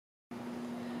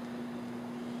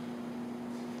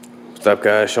What's up,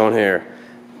 guys? Sean here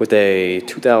with a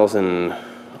 2000.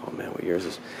 Oh man, what year is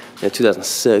this?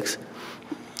 2006.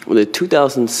 With a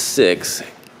 2006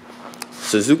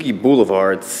 Suzuki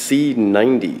Boulevard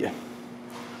C90.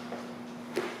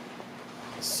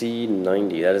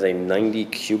 C90. That is a 90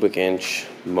 cubic inch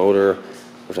motor,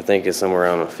 which I think is somewhere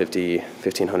around a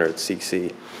 1500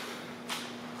 cc.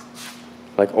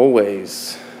 Like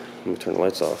always, let me turn the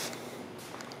lights off.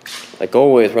 Like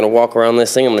always, we're going to walk around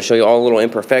this thing. I'm going to show you all the little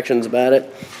imperfections about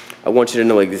it. I want you to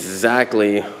know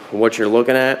exactly what you're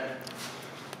looking at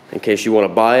in case you want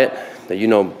to buy it, that you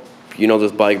know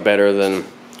this bike better than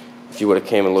if you would have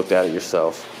came and looked at it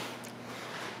yourself.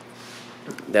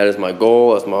 That is my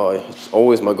goal. It's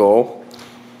always my goal.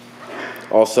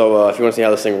 Also, if you want to see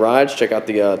how this thing rides, check out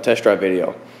the test drive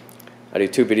video. I do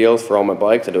 2 videos for all my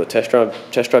bikes. I do a test drive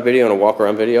video and a walk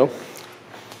around video.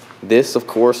 This, of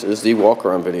course, is the walk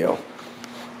around video.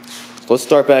 So let's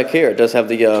start back here. It does have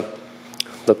the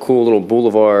cool little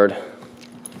Boulevard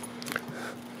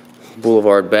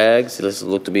bags. This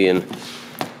look to be in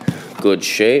good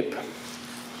shape.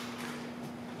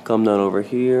 Come down over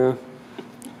here.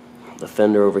 The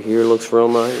fender over here looks real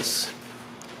nice.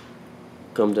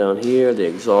 Come down here. The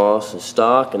exhaust is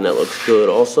stock, and that looks good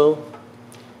also.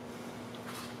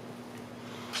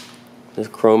 There's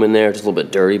chrome in there, just a little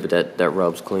bit dirty, but that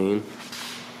rubs clean.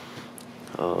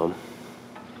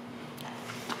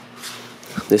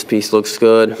 This piece looks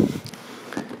good.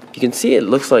 You can see it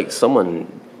looks like someone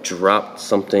dropped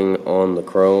something on the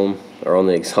chrome or on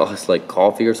the exhaust, like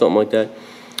coffee or something like that.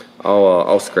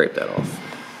 I'll scrape that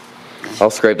off. I'll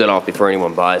scrape that off before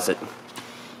anyone buys it.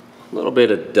 A little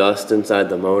bit of dust inside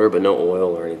the motor, but no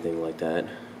oil or anything like that.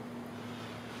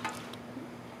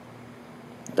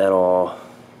 That all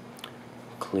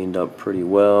cleaned up pretty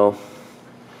well.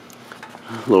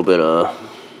 A little bit of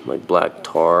like black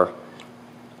tar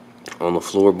on the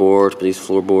floorboards, but these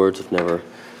floorboards have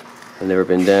never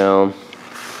been down.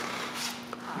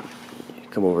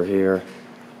 Come over here.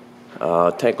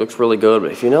 Tank looks really good,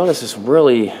 but if you notice, it's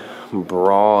really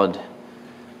broad. I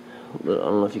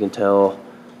don't know if you can tell,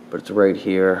 but it's right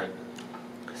here.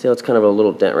 See how it's kind of a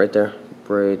little dent right there?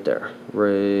 Right there.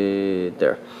 Right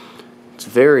there. It's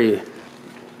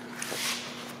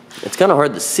kind of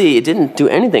hard to see. It didn't do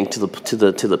anything to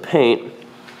the paint.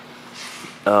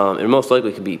 It most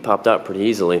likely could be popped out pretty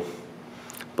easily,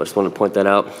 but I just wanted to point that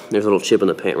out. There's a little chip in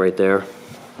the paint right there.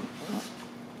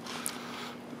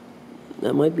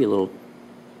 That might be a little.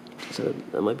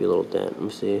 That might be a little dent. Let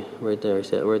me see. Right there. You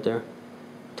see that right there?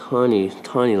 Tiny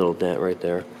little dent right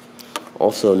there.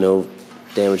 Also, no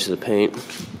damage to the paint.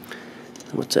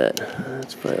 What's that?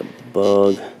 That's probably a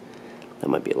bug. That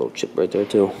might be a little chip right there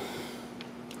too.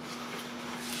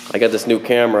 I got this new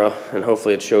camera, and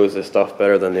hopefully it shows this stuff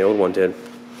better than the old one did.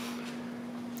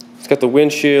 It's got the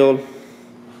windshield.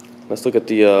 Let's look at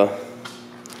the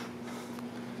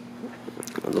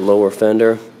lower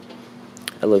fender.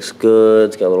 That looks good.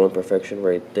 It's got a little imperfection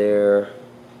right there.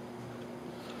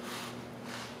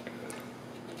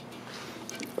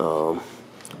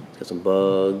 It's got some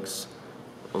bugs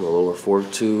on the lower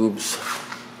fork tubes.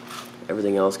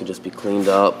 Everything else could just be cleaned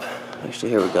up. Actually,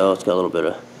 here we go. It's got a little bit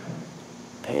of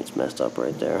paint's messed up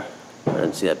right there. I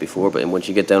didn't see that before, but once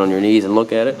you get down on your knees and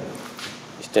look at it,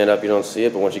 you stand up, you don't see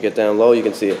it, but once you get down low, you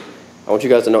can see it. I want you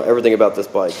guys to know everything about this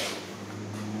bike.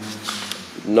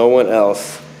 No one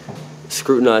else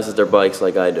scrutinizes their bikes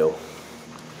like I do.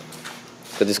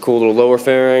 Got these cool little lower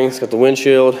fairings, got the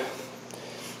windshield.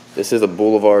 This is a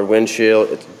Boulevard windshield.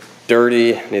 It's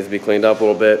dirty, needs to be cleaned up a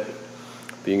little bit,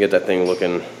 but you can get that thing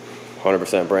looking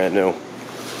 100% brand new.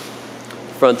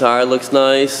 Front tire looks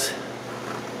nice.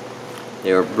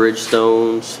 They are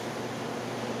Bridgestones.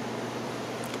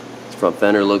 This front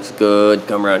fender looks good.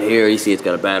 Come around here, you see it's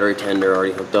got a battery tender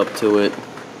already hooked up to it.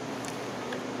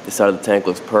 This side of the tank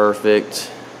looks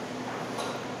perfect.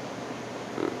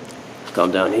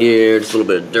 Come down here, just a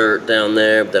little bit of dirt down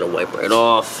there, but that'll wipe right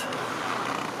off.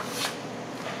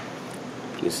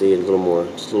 You can see a little more,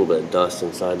 just a little bit of dust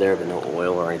inside there, but no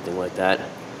oil or anything like that.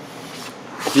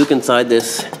 If you look inside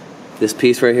this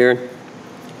piece right here,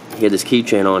 you have this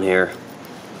keychain on here,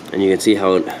 and you can see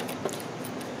how it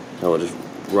just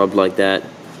rubbed like that.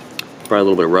 Probably a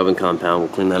little bit of rubbing compound will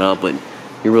clean that up, but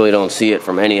you really don't see it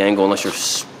from any angle unless you're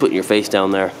putting your face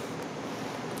down there.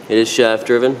 It is shaft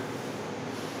driven.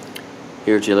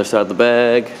 Here's the other side of the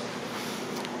bag.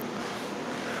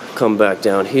 Come back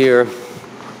down here.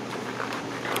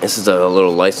 This is a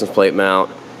little license plate mount.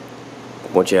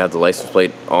 Once you have the license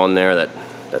plate on there, that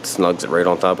snugs it right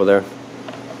on top of there.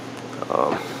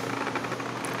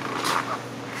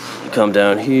 You come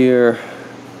down here.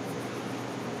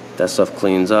 That stuff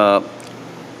cleans up.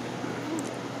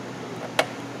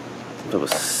 of a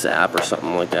sap or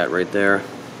something like that right there.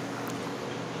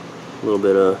 A little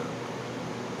bit of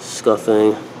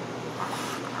scuffing.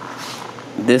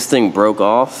 This thing broke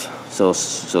off, so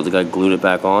the guy glued it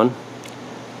back on.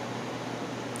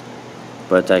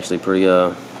 But it's actually pretty,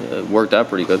 it worked out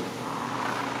pretty good.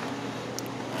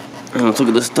 And let's look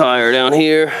at this tire down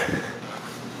here.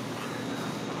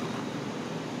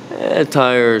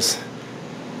 Tires,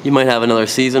 you might have another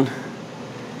season.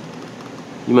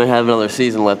 You might have another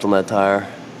season left on that tire.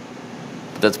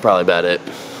 But that's probably about it.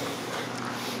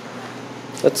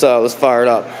 Let's fire it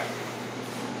up.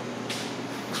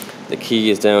 The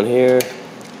key is down here.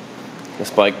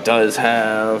 This bike does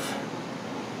have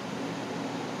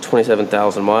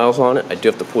 27,000 miles on it. I do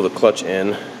have to pull the clutch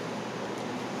in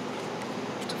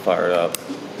to fire it up.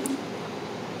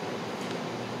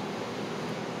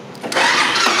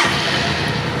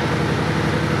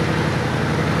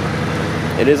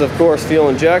 It is, of course, fuel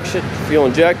injected.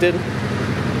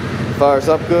 Fires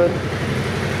up good.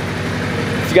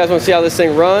 If you guys want to see how this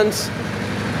thing runs,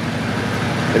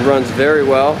 it runs very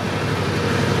well.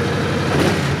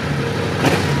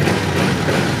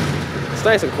 It's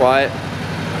nice and quiet.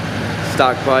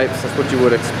 Stock pipes, that's what you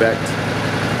would expect.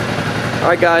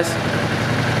 Alright guys,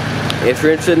 if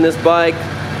you're interested in this bike,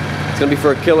 it's going to be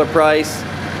for a killer price.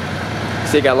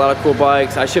 See, you got a lot of cool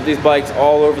bikes. I ship these bikes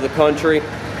all over the country.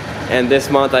 And this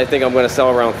month I think I'm going to sell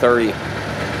around 30.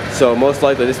 So most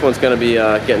likely this one's going to be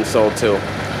getting sold too.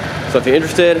 So if you're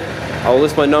interested, I'll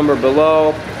list my number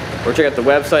below, or check out the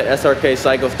website,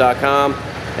 Srkcycles.com,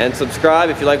 and subscribe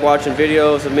if you like watching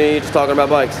videos of me just talking about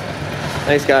bikes.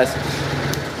 Thanks guys.